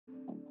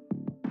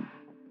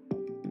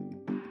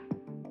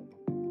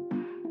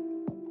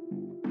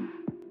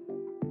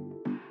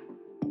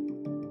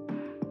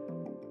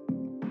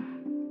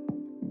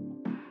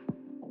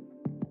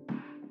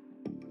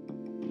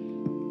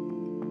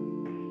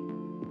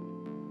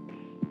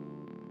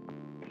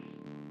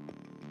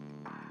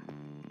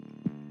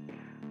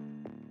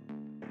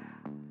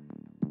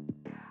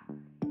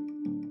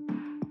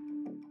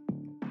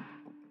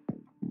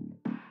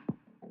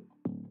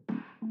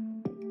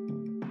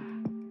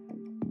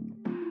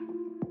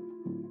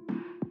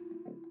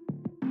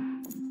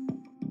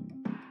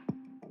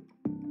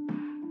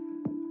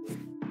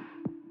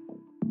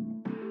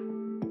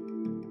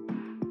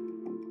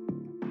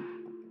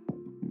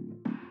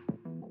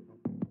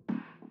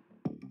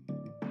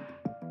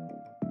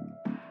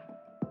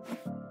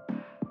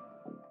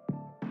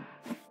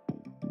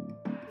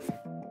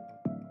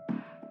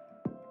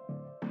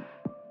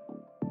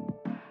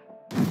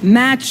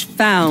Match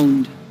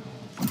found.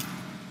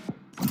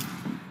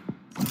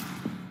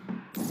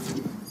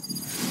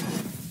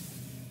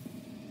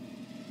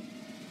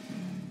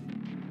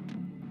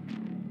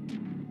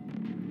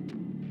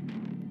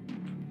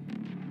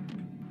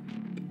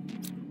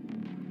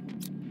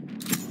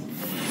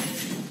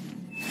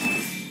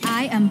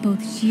 I am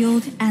both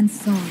shield and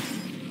sword.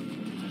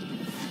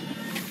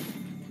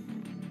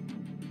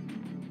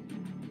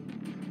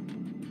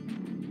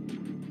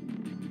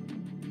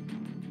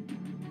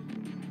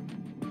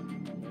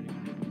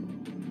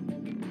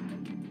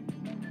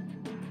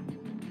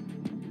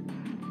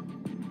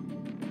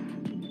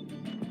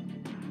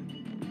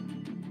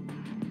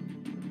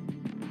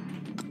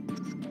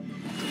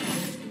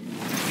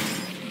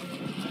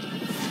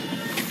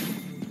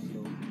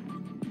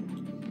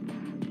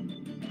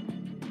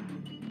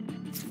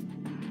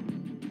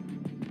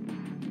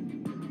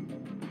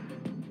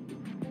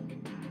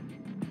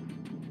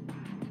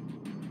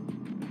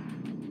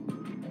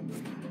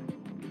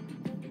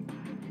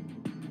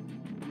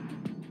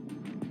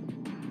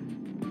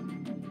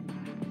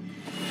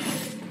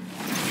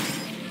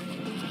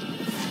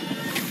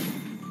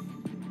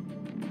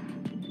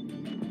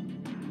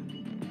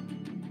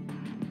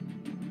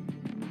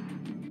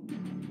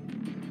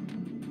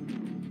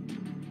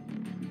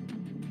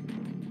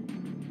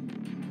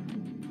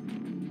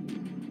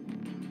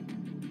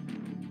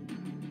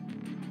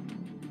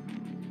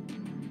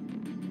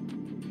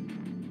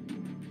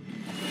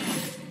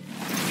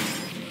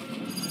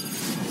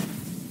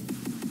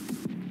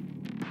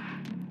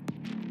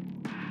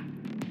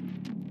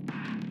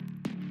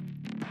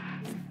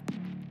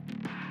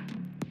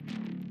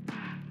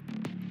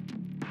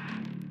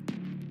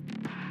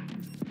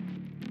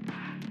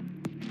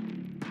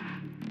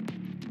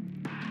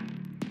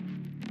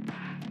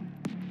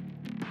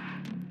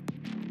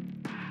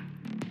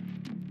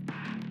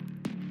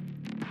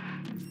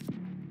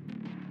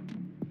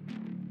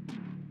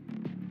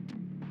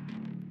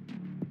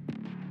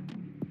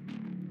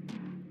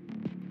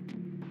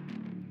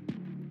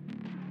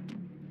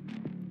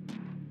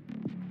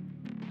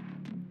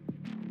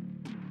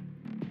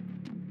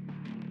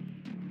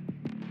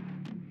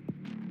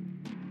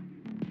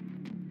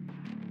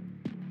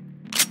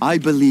 I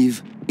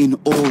believe in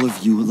all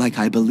of you like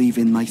I believe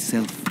in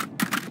myself.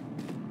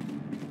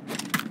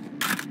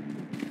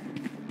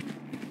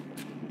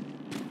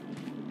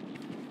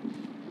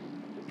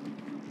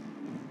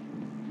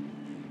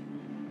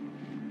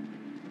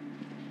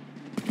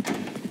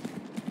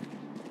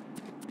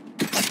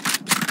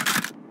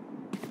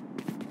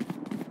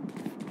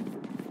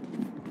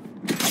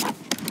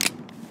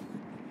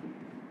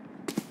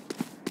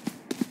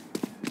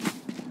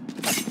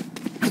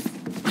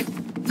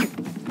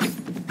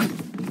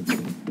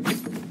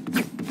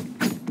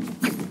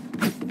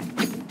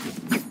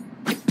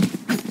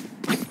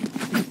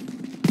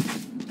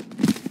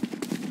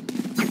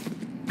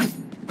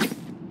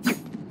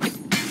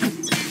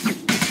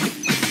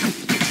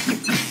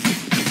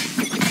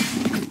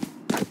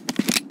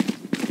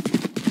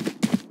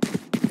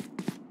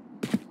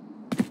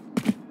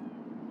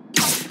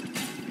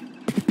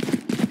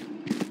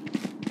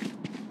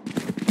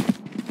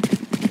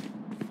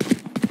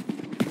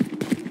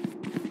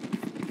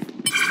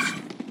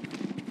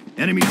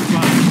 Enemy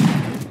spotted.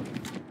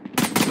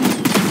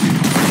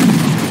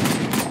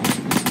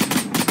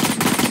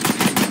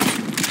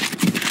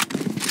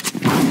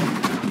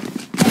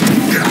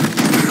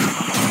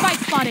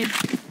 Spike spotted.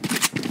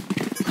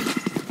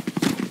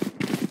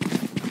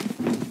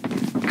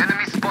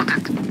 Enemy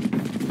spotted.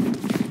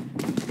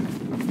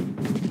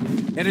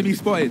 Enemy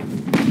spotted.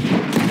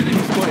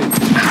 Enemy spotted.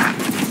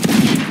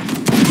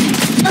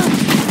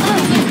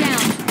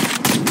 Down.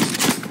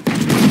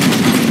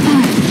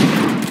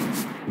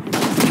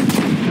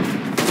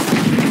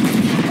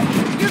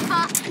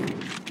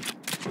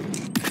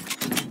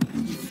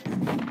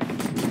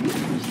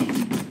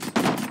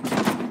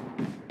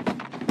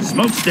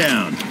 Smoke's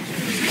down.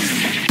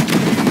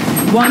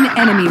 One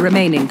enemy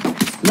remaining.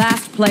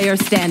 Last player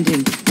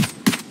standing.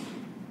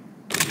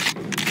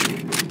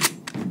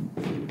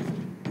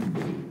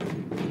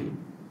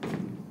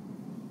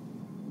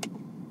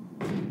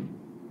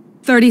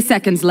 Thirty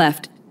seconds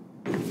left.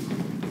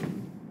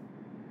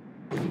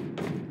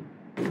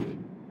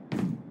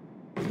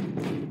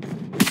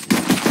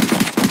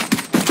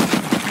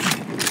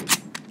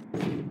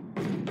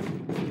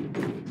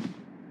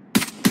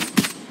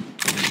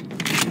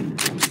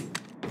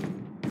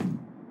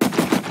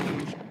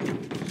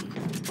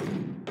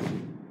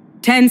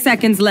 Ten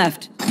seconds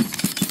left.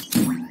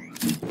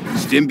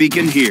 Stim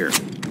beacon here.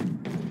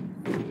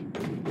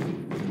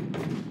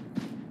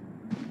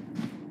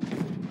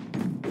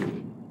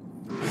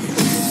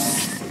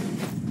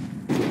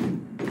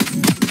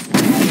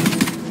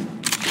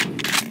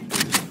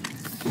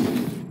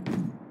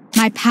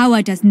 My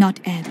power does not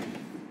ebb.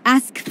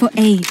 Ask for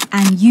aid,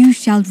 and you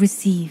shall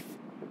receive.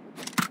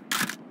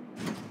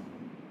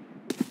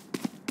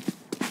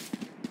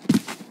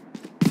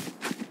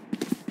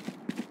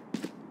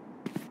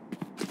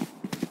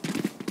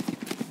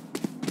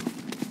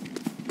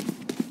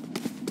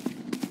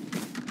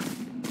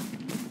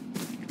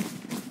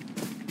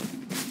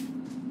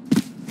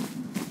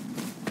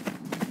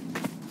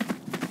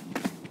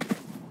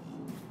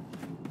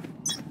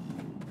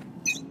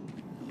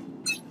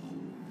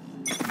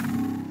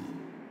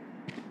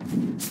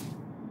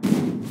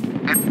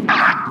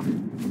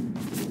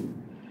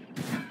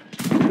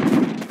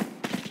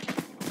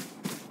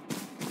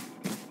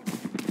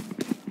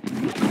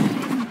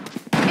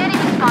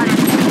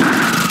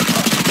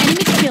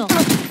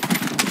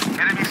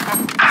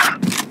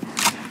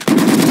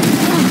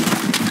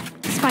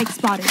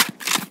 spotted.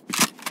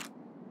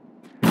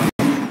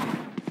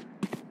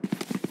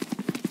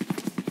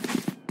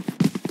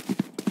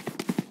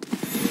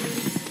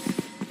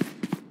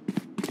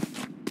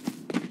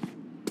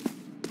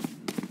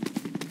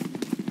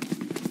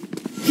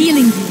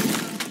 Healing you.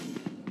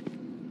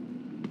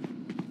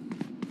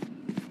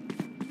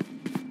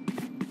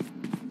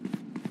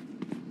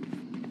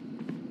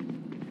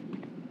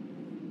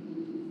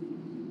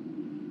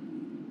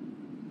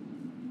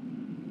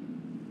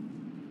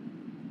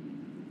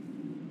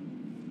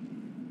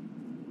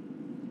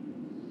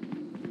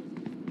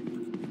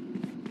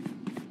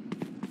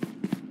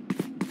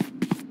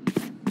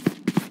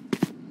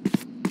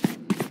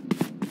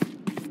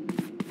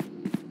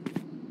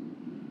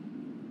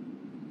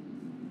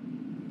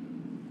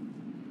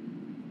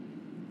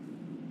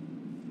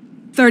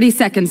 Thirty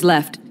seconds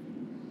left.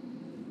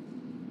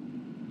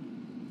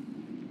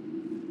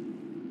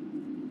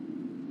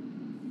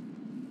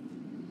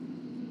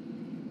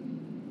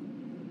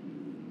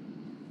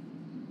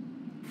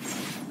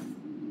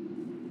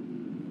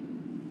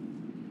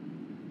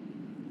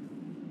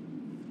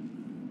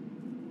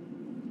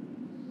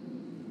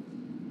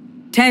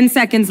 Ten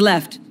seconds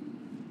left.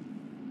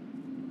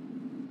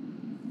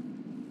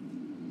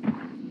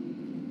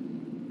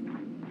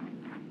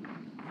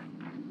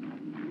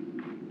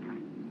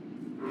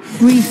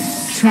 Brief,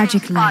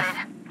 tragic life.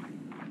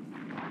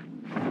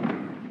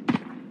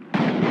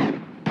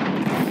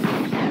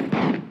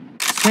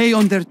 Stay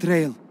on their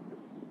trail.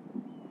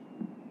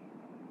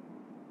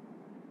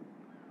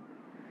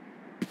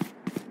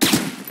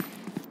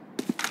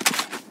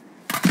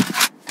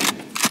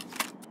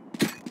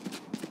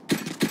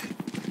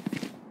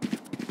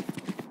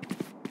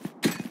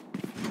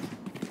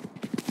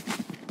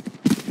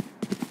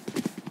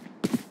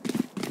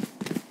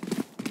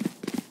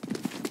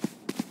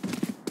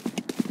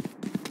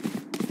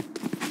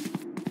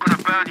 Gonna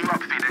burn you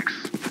up, Phoenix.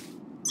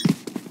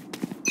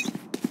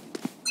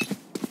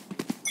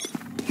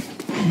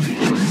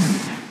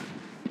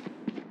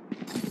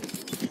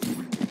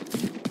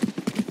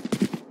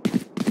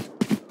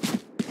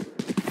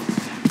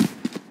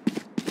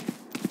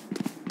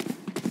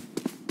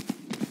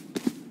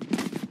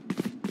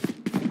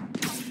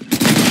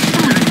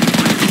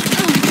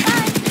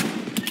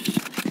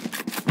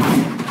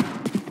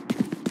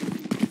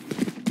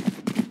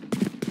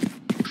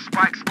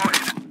 Spike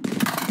spotted.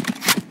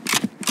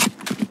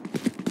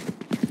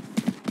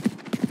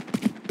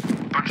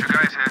 Bunch of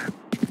guys here.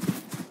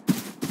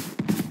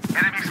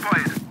 Enemy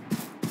spotted.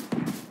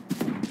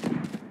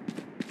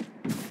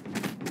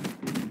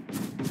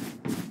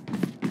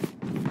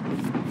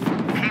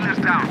 Healers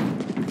down.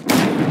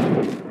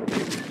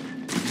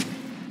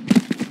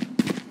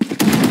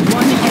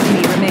 One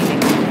enemy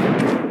remaining.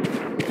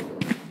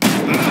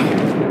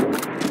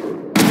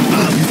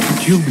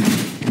 Kill me.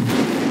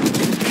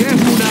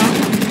 Careful now.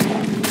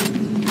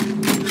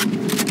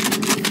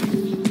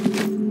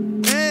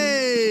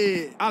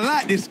 Hey, I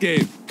like this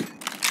game.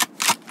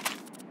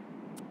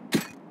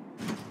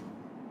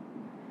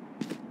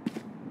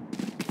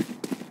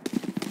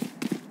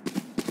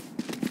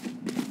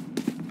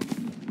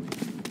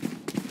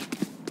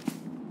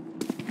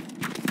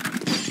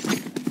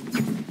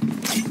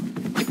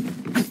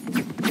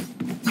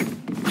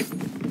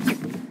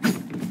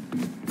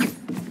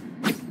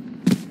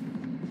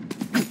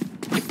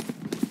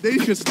 They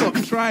should stop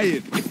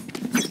trying.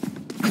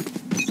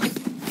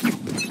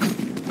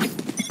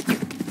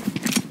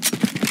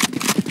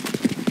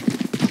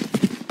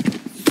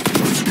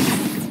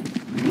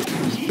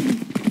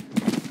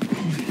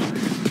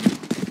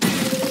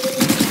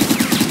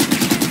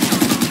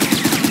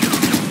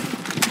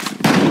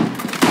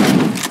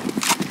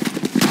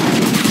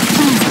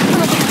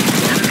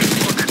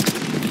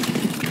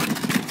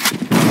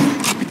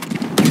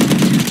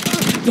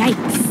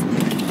 Yikes.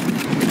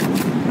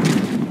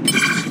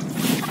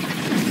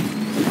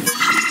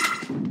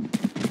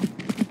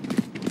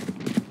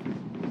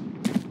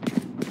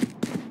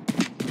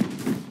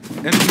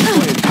 Enemy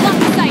spotted.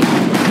 Lock sight.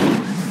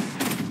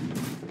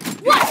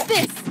 What's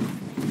this?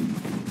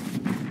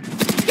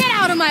 Get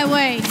out of my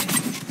way.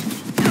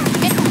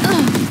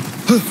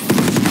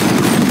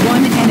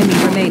 One enemy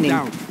remaining.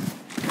 Down.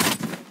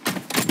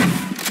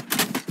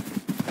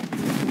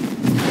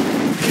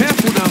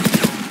 Careful now.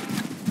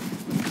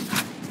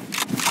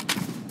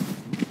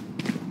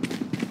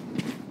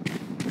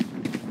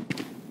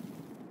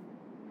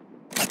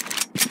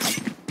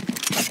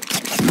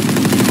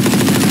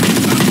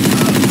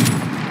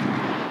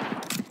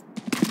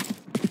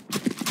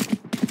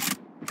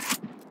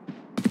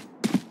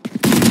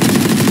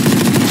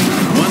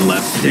 One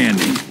left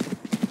standing.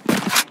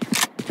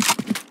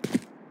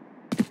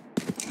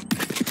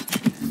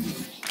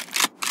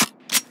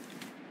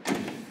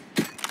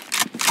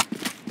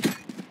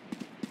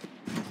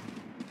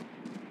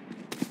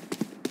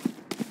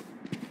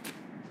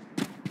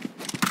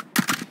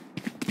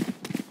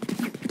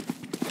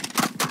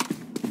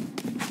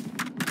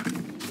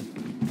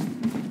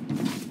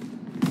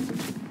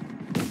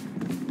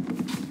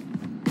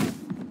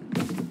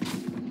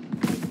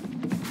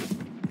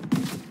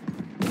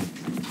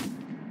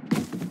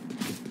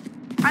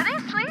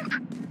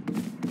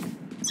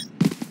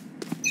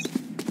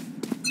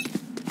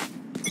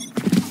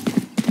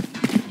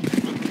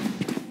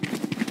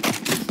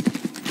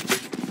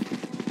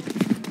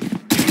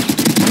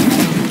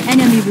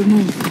 Enemy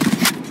removed.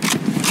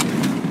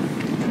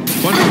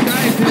 One of the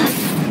guys here.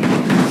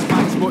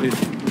 Spike spotted.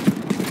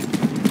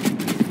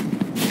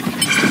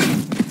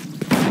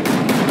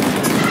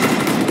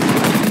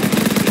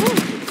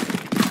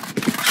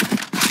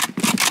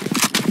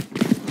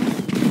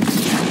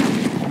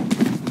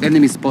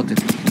 Enemy spotted.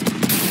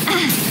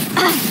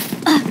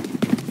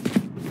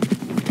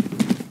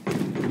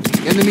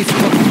 Enemy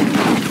spotted.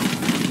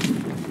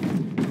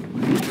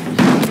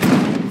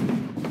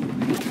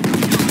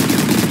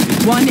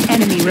 One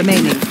enemy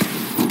remaining.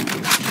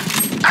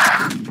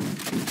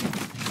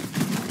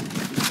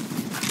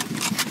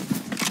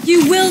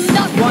 You will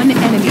not. One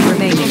enemy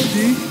remaining.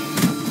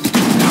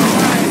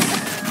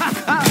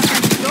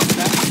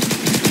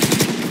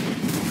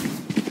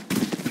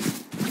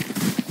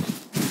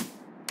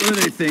 What do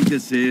they think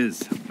this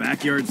is? A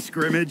backyard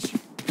scrimmage?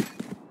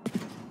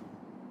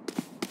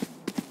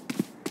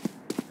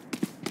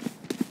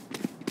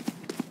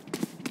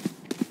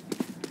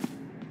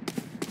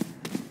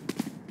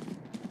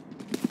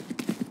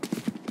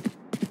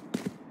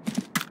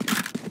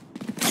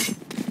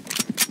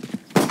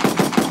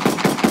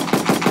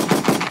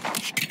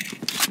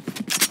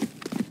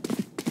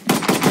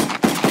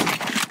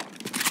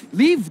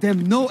 Leave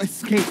them no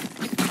escape.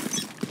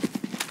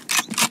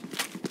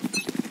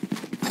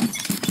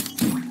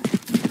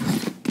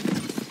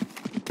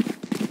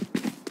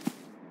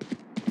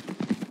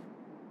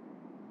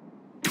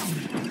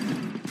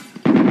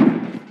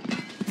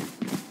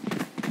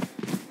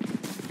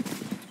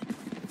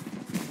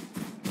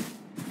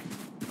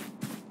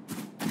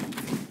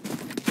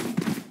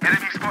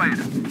 Enemy spotted.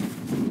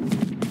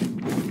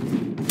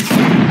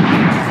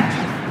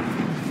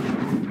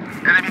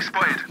 Enemy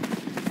spotted.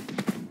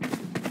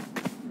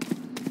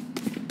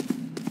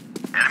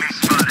 Enemy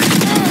spotted.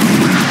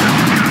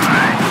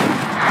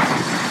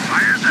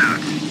 Fire's out.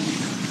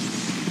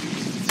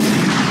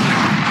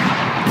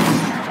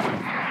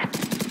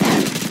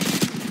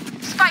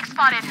 Spike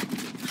spotted.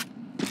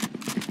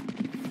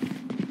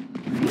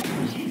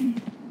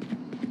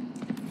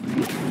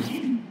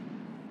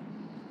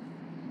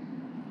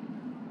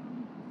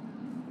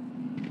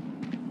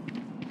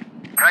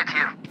 Right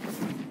here.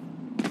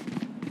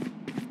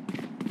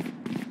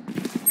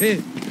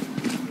 Here.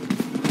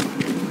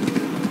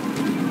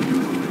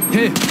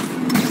 Here.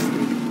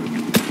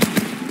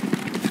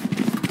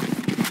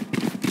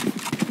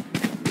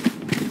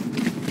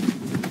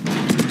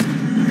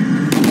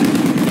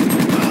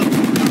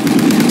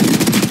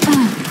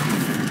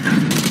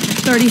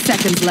 Thirty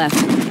seconds left.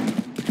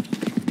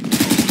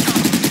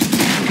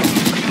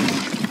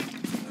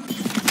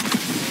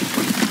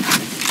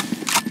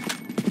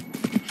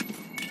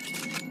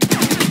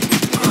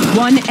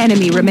 One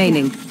enemy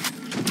remaining.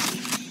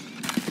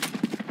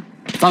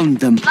 Found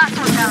them. Last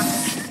one down.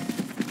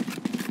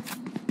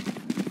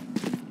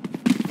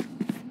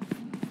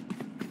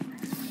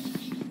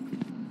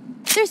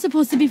 They're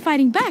supposed to be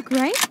fighting back,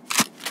 right?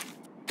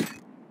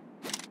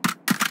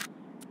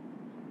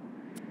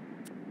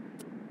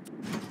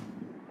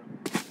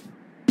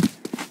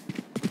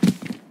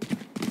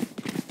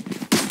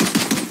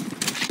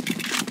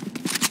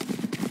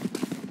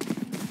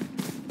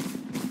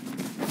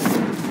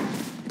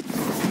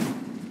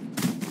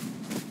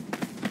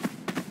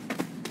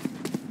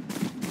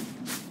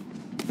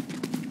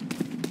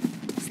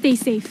 Stay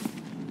safe.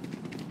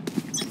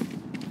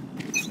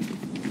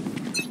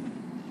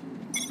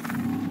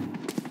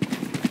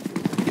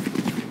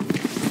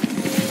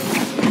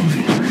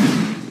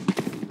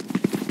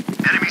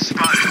 Enemy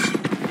spotted.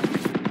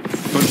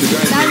 Bunch of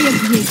guys here. Barrier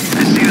created.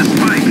 I see the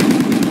spike.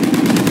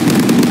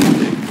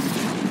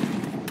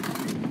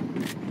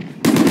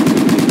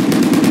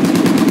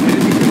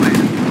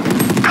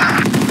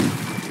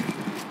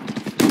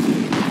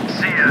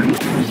 See ya.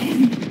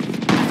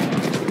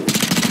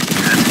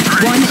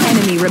 One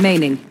enemy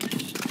remaining.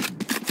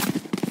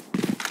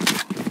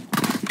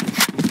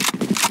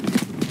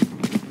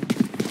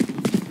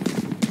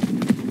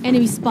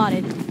 Enemy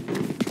spotted.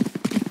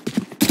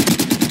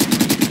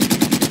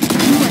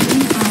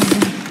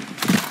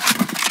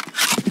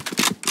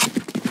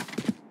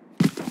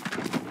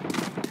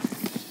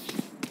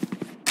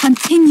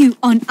 Continue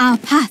on our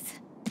path.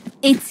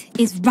 It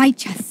is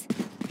righteous.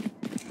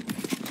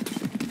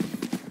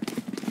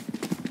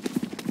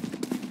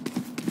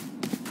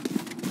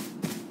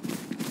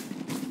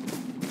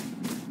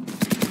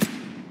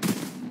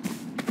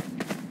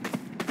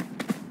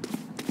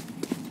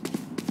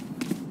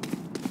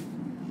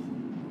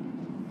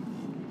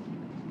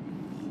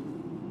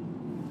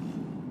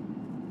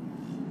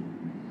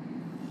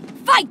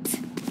 Fight!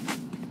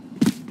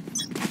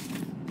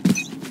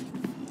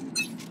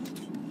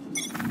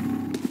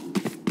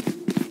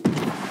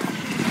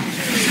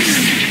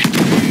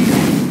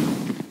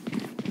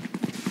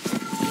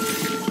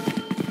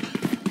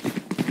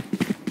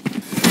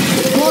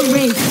 Wall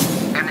raised.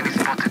 Enemy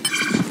spotted.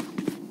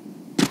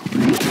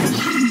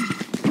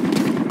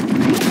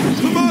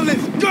 Come on,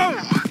 let's go!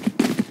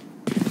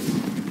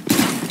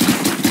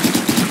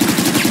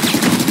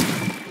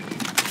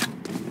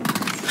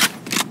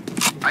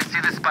 I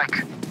see the spike.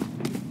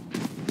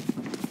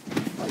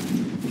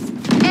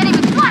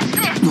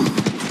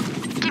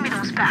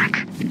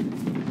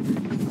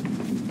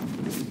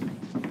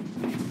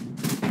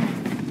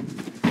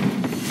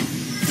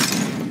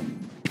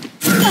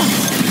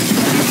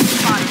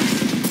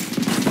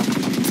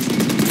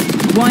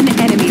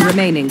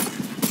 remaining.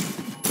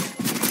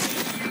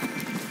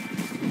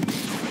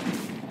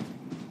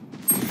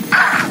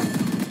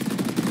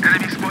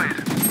 Enemy spotted.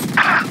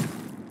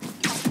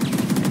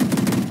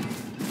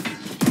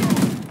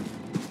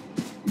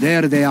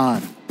 There they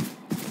are.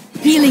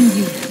 Healing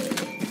you.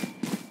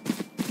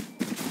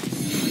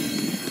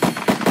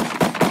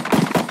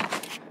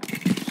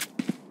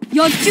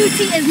 Your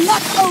duty is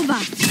not over.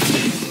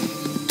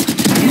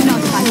 Do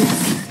not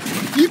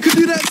fight. You could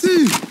do that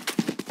too!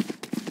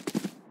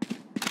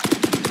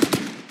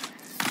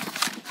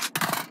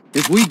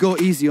 If we go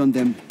easy on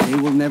them, they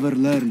will never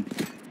learn.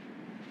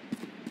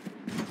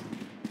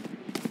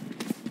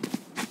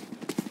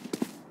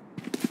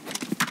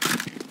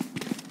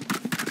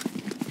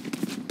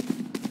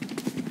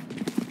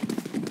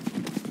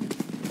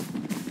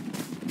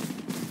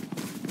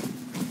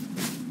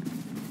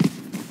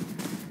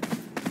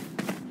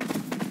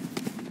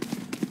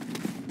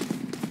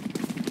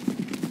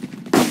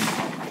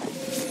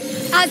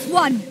 As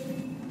one.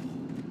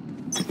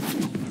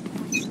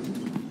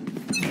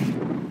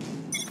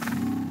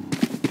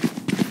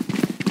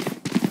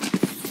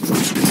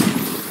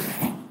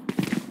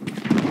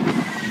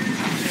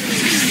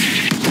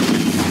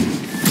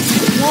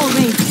 Wall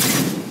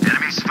raised.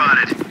 Enemy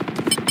spotted.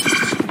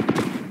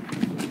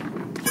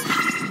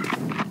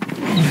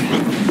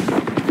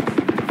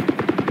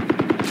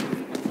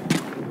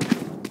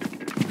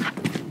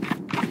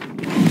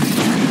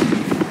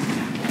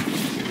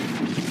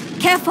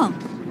 Careful.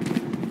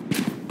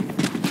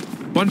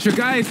 Bunch of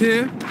guys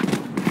here.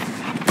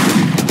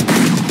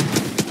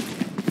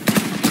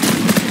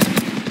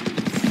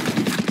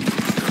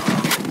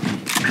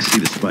 I see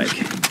the spike.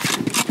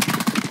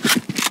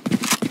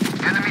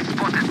 Enemy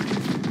spotted.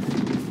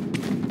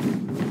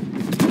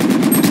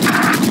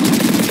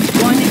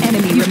 One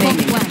enemy You fought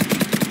remaining. well.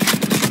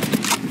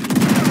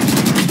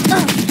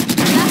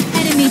 Last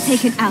enemy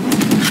taken out.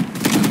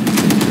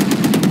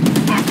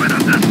 Open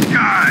up the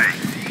sky.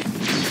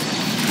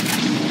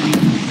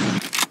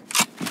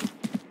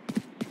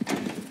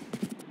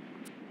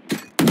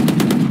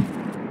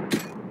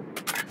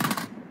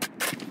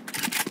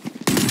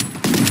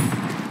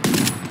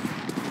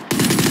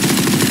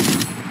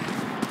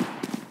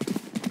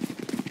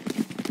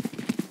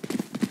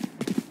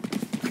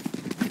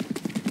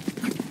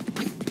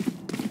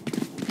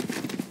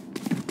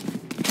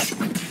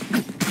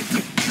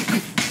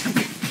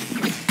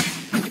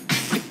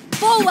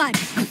 Forward.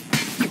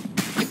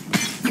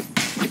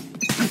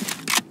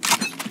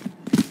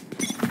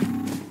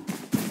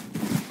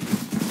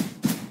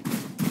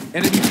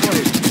 Enemy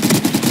spotted.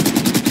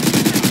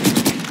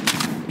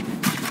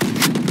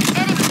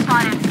 Enemy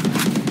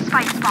spotted.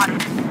 Spike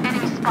spotted.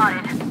 Enemy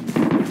spotted.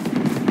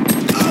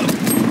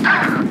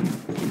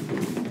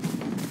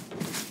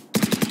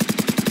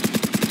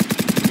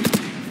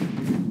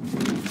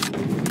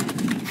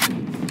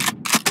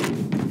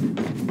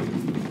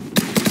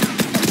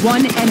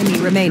 One enemy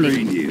remaining.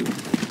 Train you.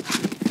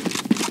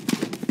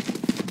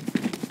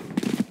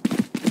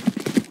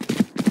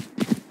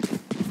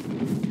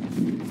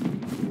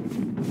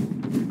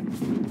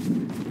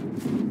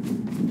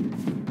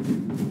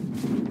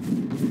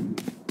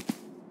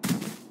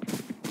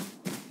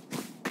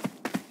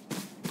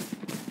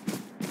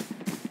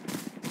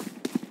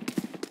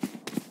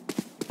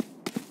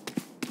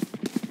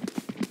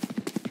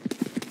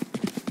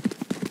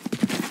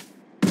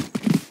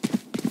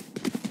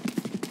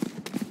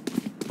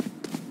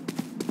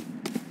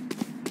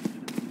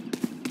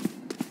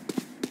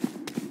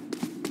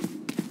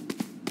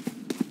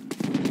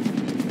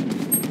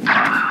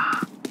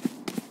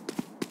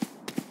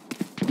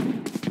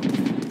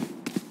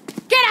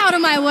 Get out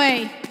of my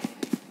way.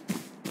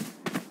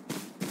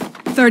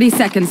 30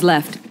 seconds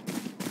left.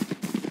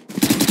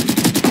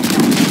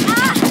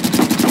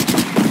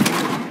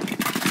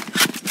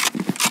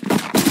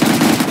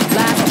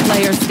 Last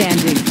player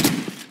standing.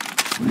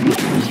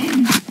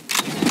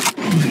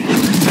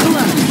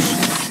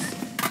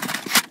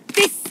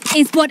 This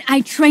is what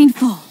I trained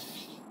for.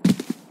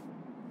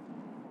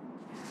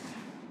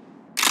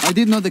 I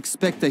did not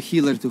expect a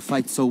healer to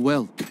fight so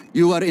well.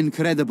 You are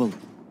incredible.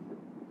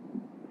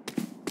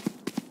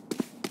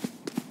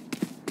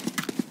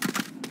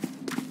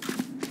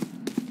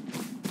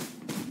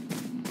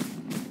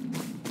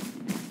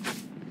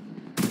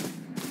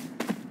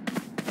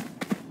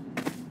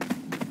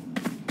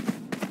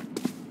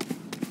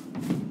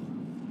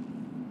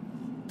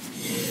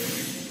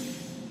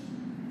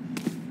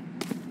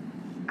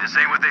 This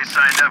ain't what they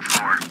signed up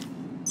for.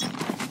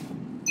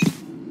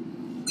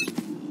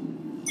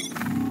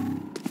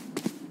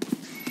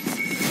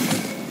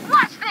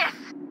 Watch this!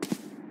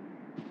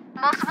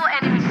 Multiple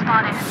enemies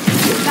spotted.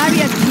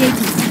 Barrier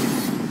created.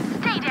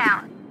 Stay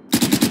down.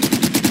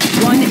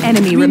 One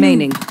enemy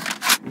remaining.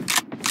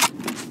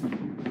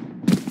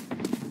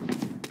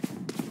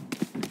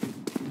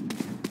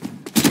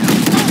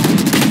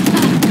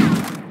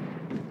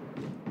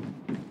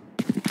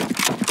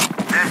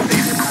 Death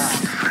is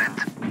cold, friend.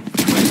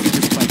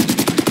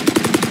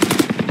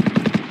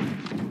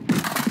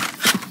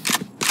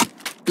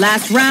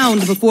 Last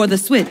round before the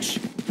switch.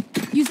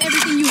 Use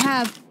everything you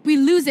have. We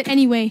lose it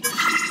anyway.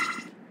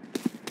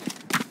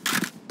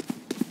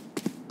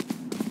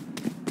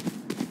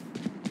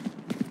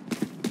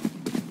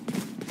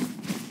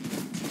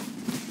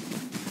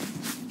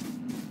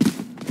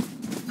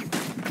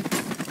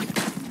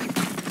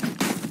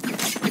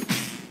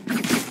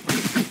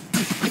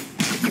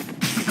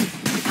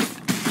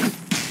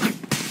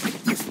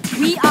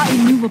 We are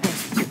immovable.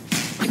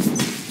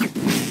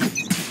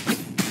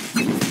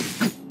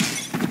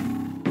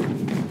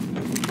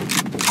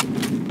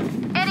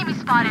 Enemy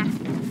spotted.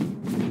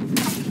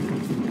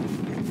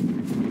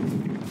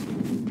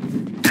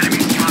 Enemy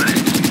spotted.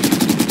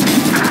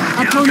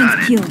 You got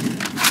Opponent it. killed.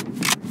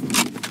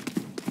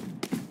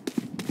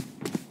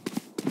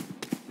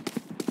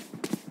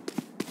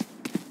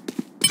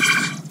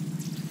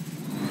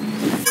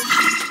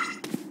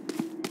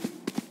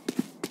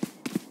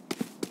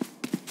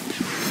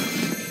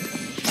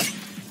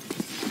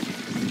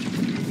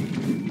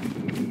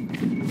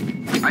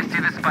 I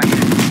see the spike.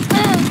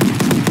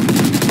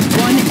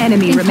 One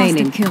enemy Imposter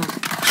remaining. killed.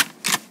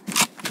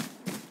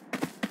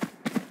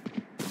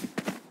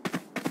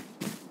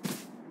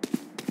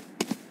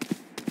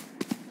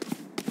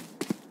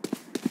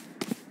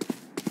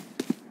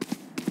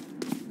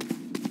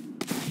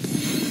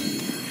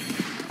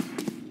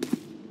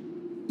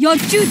 Your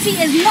duty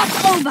is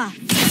not over.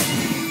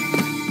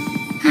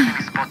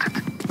 Enemy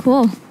spotted.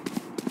 Cool.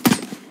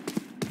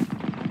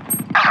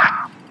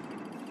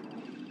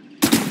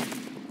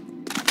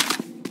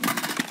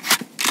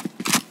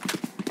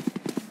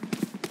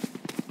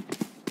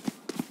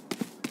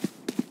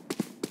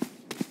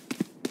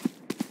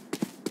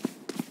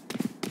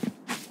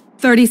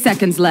 Thirty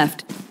seconds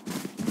left.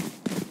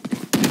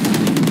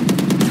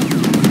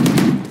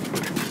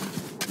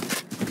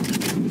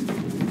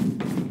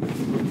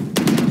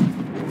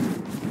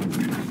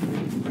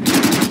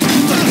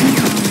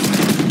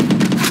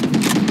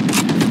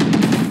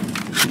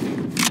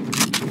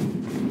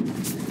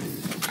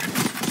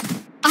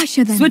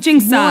 Usher them Switching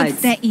towards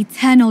sides. their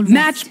eternal rest.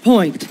 Match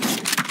point.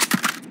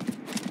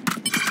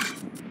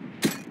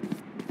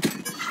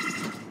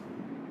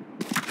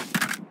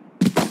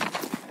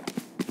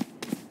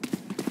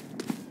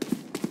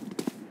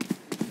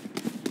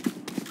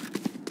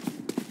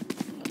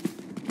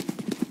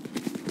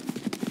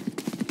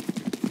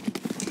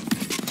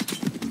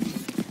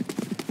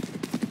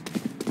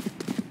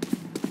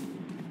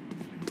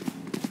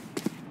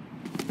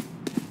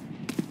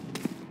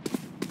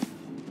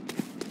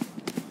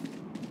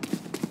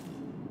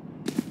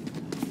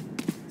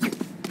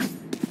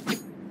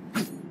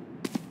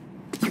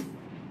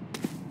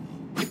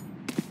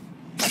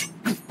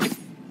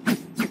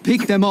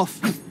 Pick them off.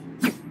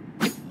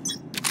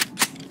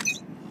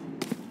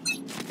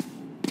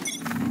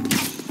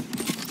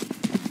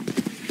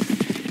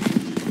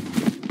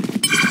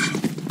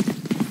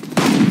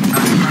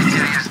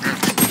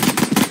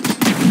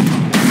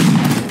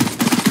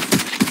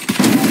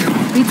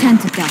 Return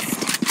to dust.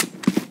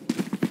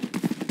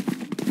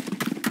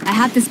 I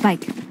have the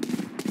spike.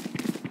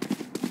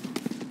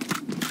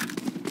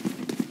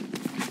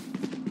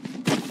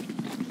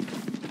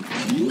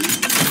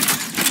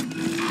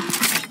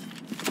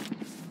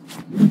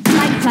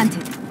 Spike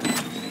planted.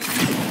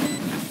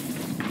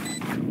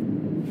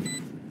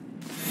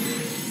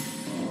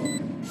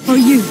 For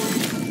you.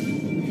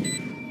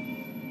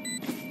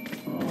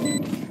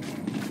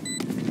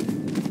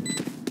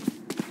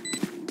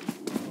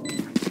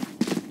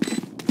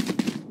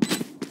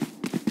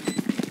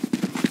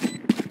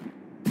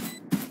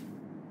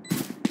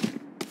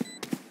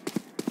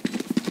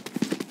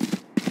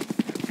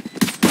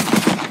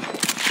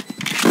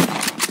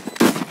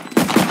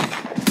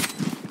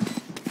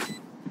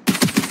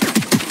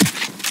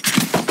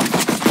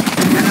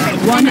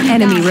 One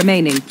enemy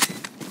remaining.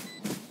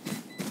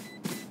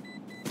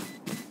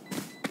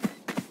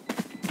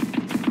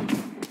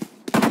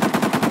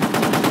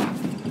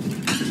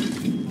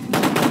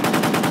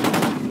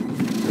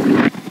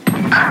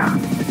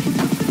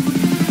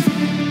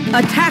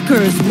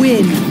 Attackers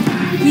win.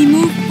 We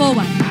move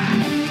forward.